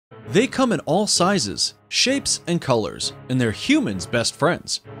They come in all sizes, shapes, and colors, and they're humans' best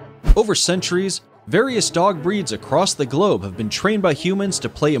friends. Over centuries, various dog breeds across the globe have been trained by humans to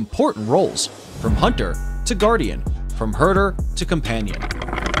play important roles, from hunter to guardian, from herder to companion.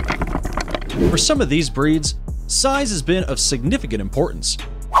 For some of these breeds, size has been of significant importance,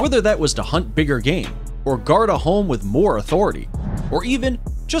 whether that was to hunt bigger game, or guard a home with more authority, or even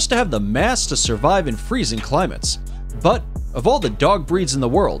just to have the mass to survive in freezing climates. But of all the dog breeds in the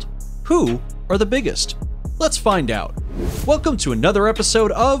world, who are the biggest? Let's find out. Welcome to another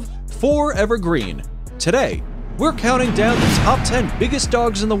episode of Forever Green. Today, we're counting down the top 10 biggest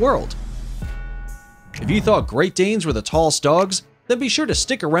dogs in the world. If you thought Great Danes were the tallest dogs, then be sure to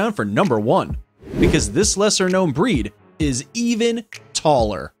stick around for number 1, because this lesser-known breed is even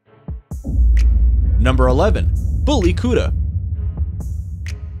taller. Number 11. Bully Kuta.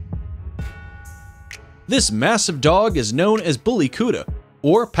 This massive dog is known as Bully Kuta,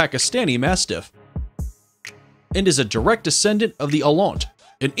 or Pakistani Mastiff, and is a direct descendant of the Alaunt,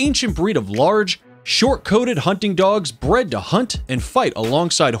 an ancient breed of large, short-coated hunting dogs bred to hunt and fight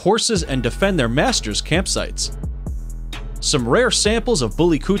alongside horses and defend their masters' campsites. Some rare samples of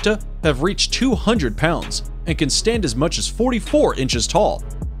Bully Kuta have reached 200 pounds and can stand as much as 44 inches tall.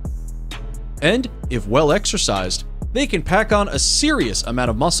 And, if well exercised, they can pack on a serious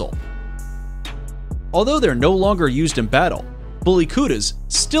amount of muscle. Although they're no longer used in battle, Bully Kutas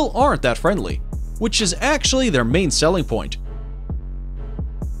still aren't that friendly, which is actually their main selling point.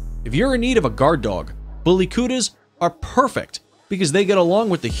 If you're in need of a guard dog, Bully Kutas are perfect because they get along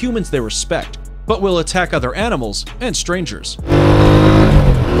with the humans they respect, but will attack other animals and strangers.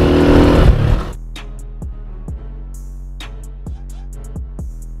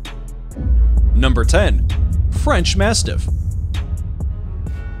 Number 10. French Mastiff.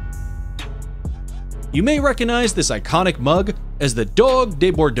 You may recognize this iconic mug as the Dog de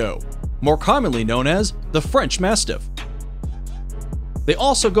Bordeaux, more commonly known as the French Mastiff. They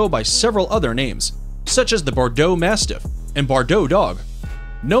also go by several other names, such as the Bordeaux Mastiff and Bordeaux Dog,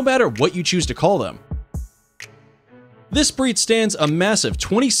 no matter what you choose to call them. This breed stands a massive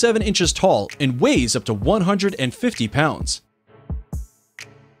 27 inches tall and weighs up to 150 pounds.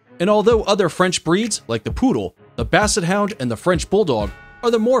 And although other French breeds, like the Poodle, the Basset Hound, and the French Bulldog,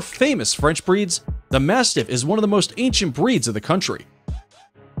 are the more famous French breeds, the Mastiff is one of the most ancient breeds of the country.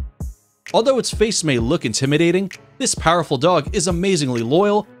 Although its face may look intimidating, this powerful dog is amazingly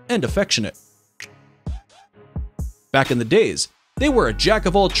loyal and affectionate. Back in the days, they were a jack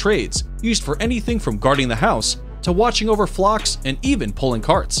of all trades, used for anything from guarding the house to watching over flocks and even pulling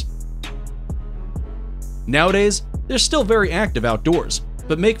carts. Nowadays, they're still very active outdoors,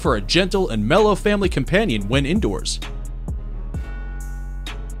 but make for a gentle and mellow family companion when indoors.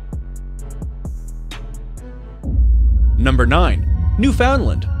 Number 9.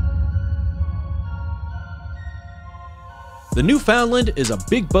 Newfoundland. The Newfoundland is a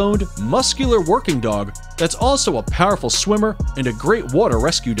big-boned, muscular working dog that's also a powerful swimmer and a great water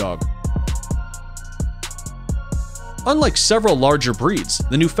rescue dog. Unlike several larger breeds,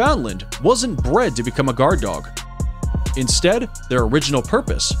 the Newfoundland wasn't bred to become a guard dog. Instead, their original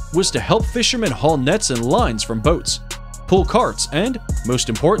purpose was to help fishermen haul nets and lines from boats, pull carts, and, most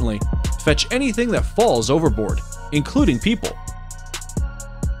importantly, fetch anything that falls overboard, including people.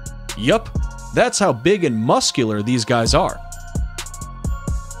 Yup, that's how big and muscular these guys are.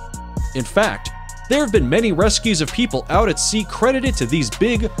 In fact, there have been many rescues of people out at sea credited to these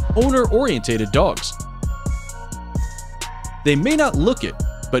big, owner-oriented dogs. They may not look it,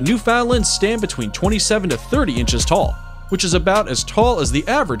 but Newfoundlands stand between 27 to 30 inches tall, which is about as tall as the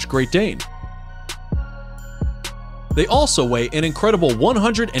average Great Dane. They also weigh an incredible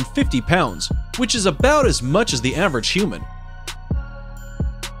 150 pounds, which is about as much as the average human.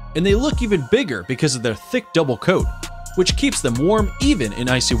 And they look even bigger because of their thick double coat, which keeps them warm even in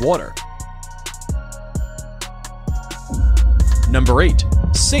icy water. Number 8.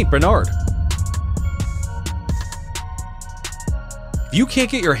 Saint Bernard. If you can't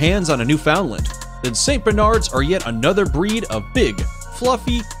get your hands on a Newfoundland, then Saint Bernards are yet another breed of big,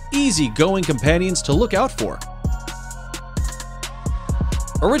 fluffy, easy-going companions to look out for.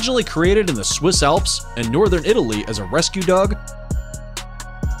 Originally created in the Swiss Alps and northern Italy as a rescue dog,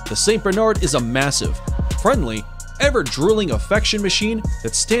 the Saint Bernard is a massive, friendly, ever-drooling affection machine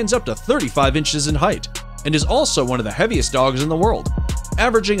that stands up to 35 inches in height and is also one of the heaviest dogs in the world,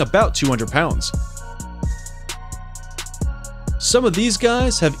 averaging about 200 pounds. Some of these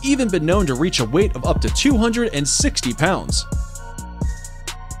guys have even been known to reach a weight of up to 260 pounds.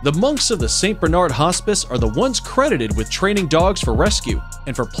 The monks of the St. Bernard Hospice are the ones credited with training dogs for rescue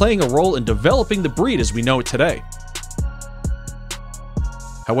and for playing a role in developing the breed as we know it today.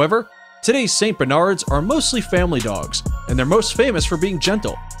 However, today's St. Bernards are mostly family dogs, and they're most famous for being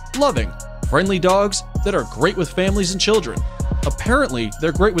gentle, loving, friendly dogs that are great with families and children. Apparently,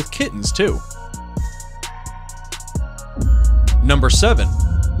 they're great with kittens too. Number 7.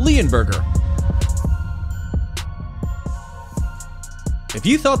 Leonberger. If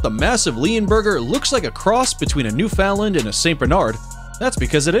you thought the massive Leonberger looks like a cross between a Newfoundland and a St. Bernard, that's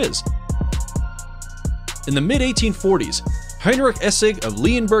because it is. In the mid-1840s, Heinrich Essig of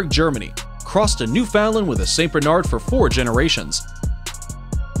Leonberg, Germany, crossed a Newfoundland with a St. Bernard for 4 generations.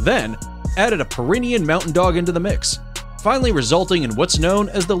 Then, added a Pyrenean mountain dog into the mix, finally resulting in what's known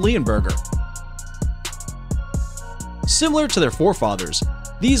as the Leonberger. Similar to their forefathers,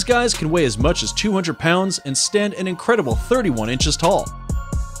 these guys can weigh as much as 200 pounds and stand an incredible 31 inches tall.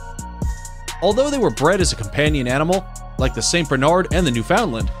 Although they were bred as a companion animal, like the St. Bernard and the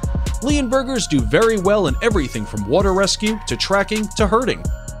Newfoundland, Leonbergers do very well in everything from water rescue to tracking to herding.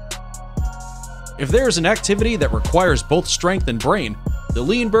 If there is an activity that requires both strength and brain, the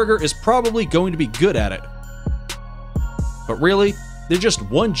Leonberger is probably going to be good at it. But really, they're just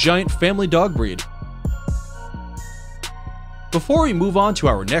one giant family dog breed. Before we move on to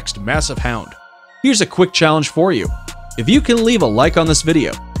our next massive hound, here's a quick challenge for you. If you can leave a like on this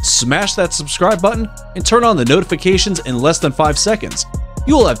video, smash that subscribe button, and turn on the notifications in less than 5 seconds,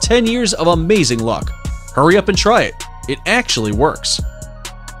 you will have 10 years of amazing luck. Hurry up and try it. It actually works.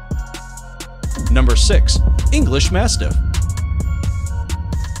 Number 6. English Mastiff.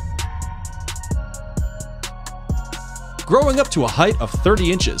 Growing up to a height of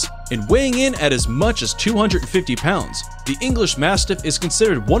 30 inches and weighing in at as much as 250 pounds, the English Mastiff is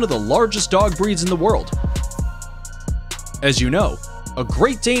considered one of the largest dog breeds in the world. As you know, a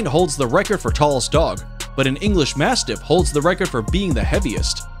Great Dane holds the record for tallest dog, but an English Mastiff holds the record for being the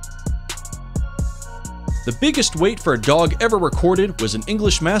heaviest. The biggest weight for a dog ever recorded was an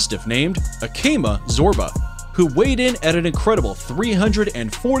English Mastiff named Akema Zorba, who weighed in at an incredible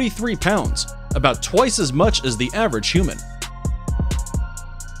 343 pounds, about twice as much as the average human.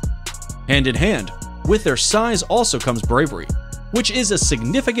 Hand in hand, with their size also comes bravery, which is a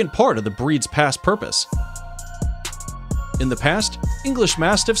significant part of the breed's past purpose. In the past, English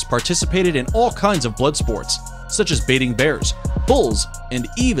Mastiffs participated in all kinds of blood sports, such as baiting bears, bulls, and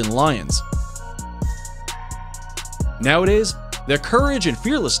even lions. Nowadays, their courage and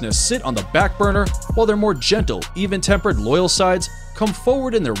fearlessness sit on the back burner, while their more gentle, even-tempered, loyal sides come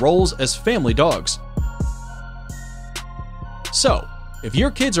forward in their roles as family dogs. So, if your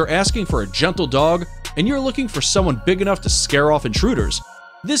kids are asking for a gentle dog, and you're looking for someone big enough to scare off intruders,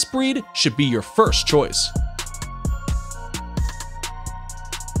 this breed should be your first choice.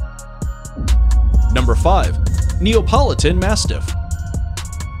 Number 5. Neapolitan Mastiff.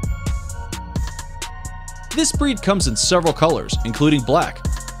 This breed comes in several colors, including black,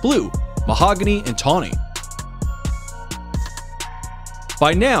 blue, mahogany, and tawny.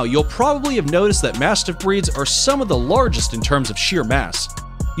 By now, you'll probably have noticed that Mastiff breeds are some of the largest in terms of sheer mass,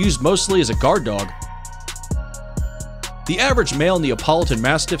 used mostly as a guard dog. The average male Neapolitan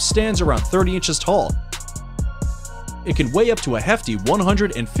Mastiff stands around 30 inches tall. It can weigh up to a hefty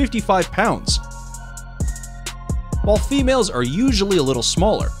 155 pounds. While females are usually a little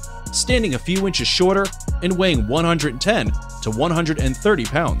smaller, standing a few inches shorter and weighing 110 to 130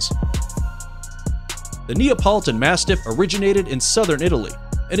 pounds. The Neapolitan Mastiff originated in southern Italy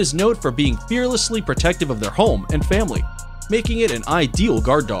and is known for being fearlessly protective of their home and family, making it an ideal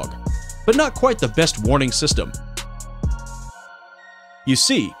guard dog, but not quite the best warning system. You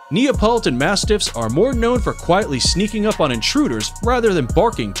see, Neapolitan Mastiffs are more known for quietly sneaking up on intruders rather than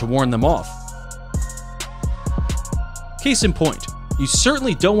barking to warn them off. Case in point, you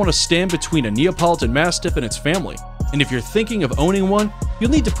certainly don't want to stand between a Neapolitan Mastiff and its family, and if you're thinking of owning one, you'll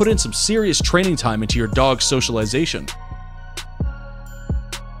need to put in some serious training time into your dog's socialization.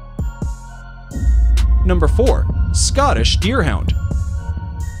 Number 4. Scottish Deerhound.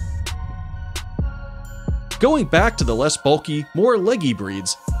 Going back to the less bulky, more leggy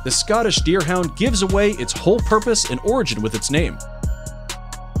breeds, the Scottish Deerhound gives away its whole purpose and origin with its name.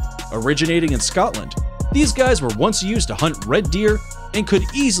 Originating in Scotland, these guys were once used to hunt red deer and could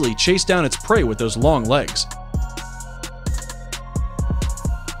easily chase down its prey with those long legs.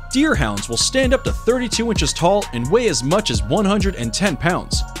 Deerhounds will stand up to 32 inches tall and weigh as much as 110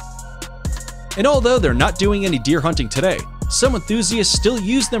 pounds. And although they're not doing any deer hunting today, some enthusiasts still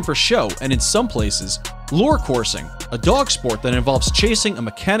use them for show and in some places, lure coursing, a dog sport that involves chasing a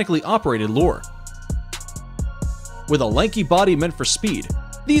mechanically operated lure. With a lanky body meant for speed,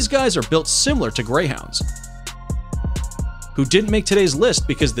 these guys are built similar to greyhounds, who didn't make today's list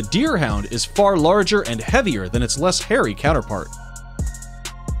because the Deerhound is far larger and heavier than its less hairy counterpart.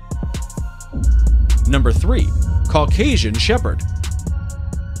 Number 3. Caucasian Shepherd.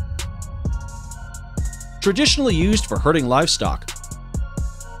 Traditionally used for herding livestock,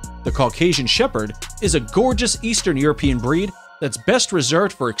 the Caucasian Shepherd is a gorgeous Eastern European breed that's best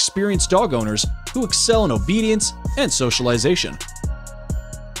reserved for experienced dog owners who excel in obedience and socialization.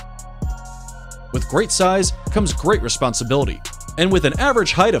 With great size comes great responsibility, and with an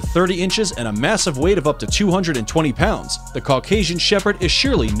average height of 30 inches and a massive weight of up to 220 pounds, the Caucasian Shepherd is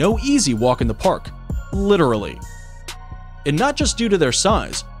surely no easy walk in the park, literally. And not just due to their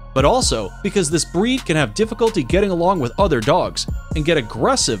size, but also because this breed can have difficulty getting along with other dogs and get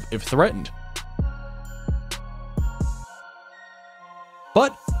aggressive if threatened.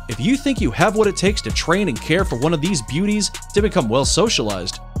 But if you think you have what it takes to train and care for one of these beauties to become well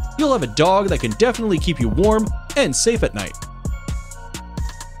socialized, you'll have a dog that can definitely keep you warm and safe at night.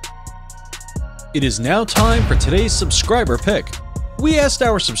 It is now time for today's subscriber pick. We asked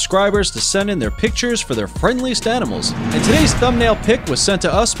our subscribers to send in their pictures for their friendliest animals, and today's thumbnail pic was sent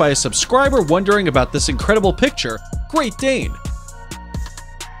to us by a subscriber wondering about this incredible picture, Great Dane.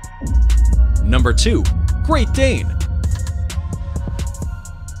 Number 2. Great Dane.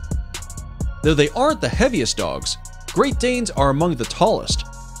 Though they aren't the heaviest dogs, Great Danes are among the tallest,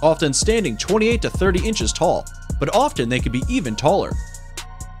 often standing 28 to 30 inches tall, but often they can be even taller.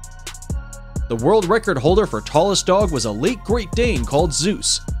 The world record holder for tallest dog was a late Great Dane called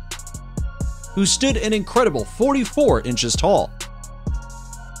Zeus, who stood an incredible 44 inches tall.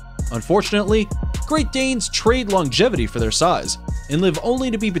 Unfortunately, Great Danes trade longevity for their size and live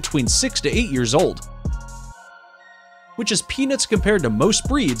only to be between 6 to 8 years old, which is peanuts compared to most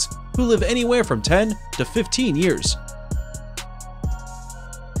breeds who live anywhere from 10 to 15 years.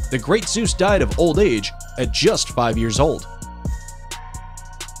 The Great Zeus died of old age at just 5 years old.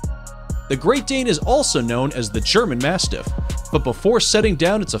 The Great Dane is also known as the German Mastiff, but before setting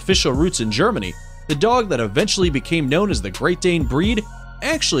down its official roots in Germany, the dog that eventually became known as the Great Dane breed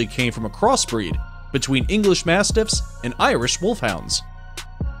actually came from a crossbreed between English Mastiffs and Irish Wolfhounds.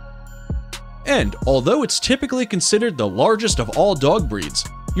 And although it's typically considered the largest of all dog breeds,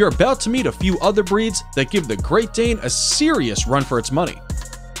 you're about to meet a few other breeds that give the Great Dane a serious run for its money.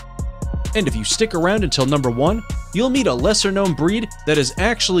 And if you stick around until number 1, you'll meet a lesser known breed that is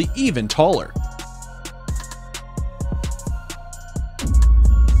actually even taller.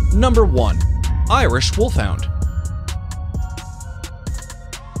 Number 1. Irish Wolfhound.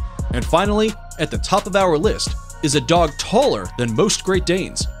 And finally, at the top of our list is a dog taller than most Great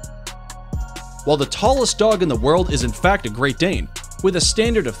Danes. While the tallest dog in the world is in fact a Great Dane, with a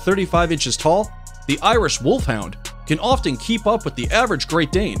standard of 35 inches tall, the Irish Wolfhound can often keep up with the average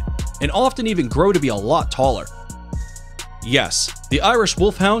Great Dane, and often even grow to be a lot taller. Yes, the Irish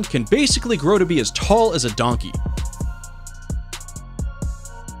Wolfhound can basically grow to be as tall as a donkey.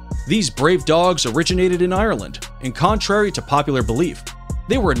 These brave dogs originated in Ireland, and contrary to popular belief,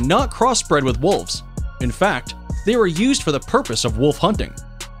 they were not crossbred with wolves. In fact, they were used for the purpose of wolf hunting.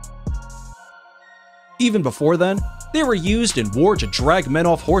 Even before then, they were used in war to drag men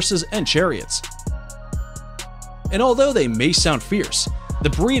off horses and chariots. And although they may sound fierce, the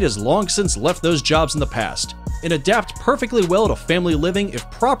breed has long since left those jobs in the past and adapt perfectly well to family living if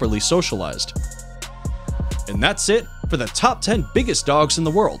properly socialized. And that's it for the top 10 biggest dogs in the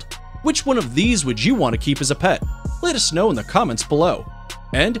world. Which one of these would you want to keep as a pet? Let us know in the comments below.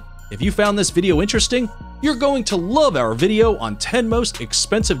 And if you found this video interesting, you're going to love our video on 10 most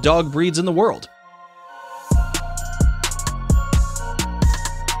expensive dog breeds in the world.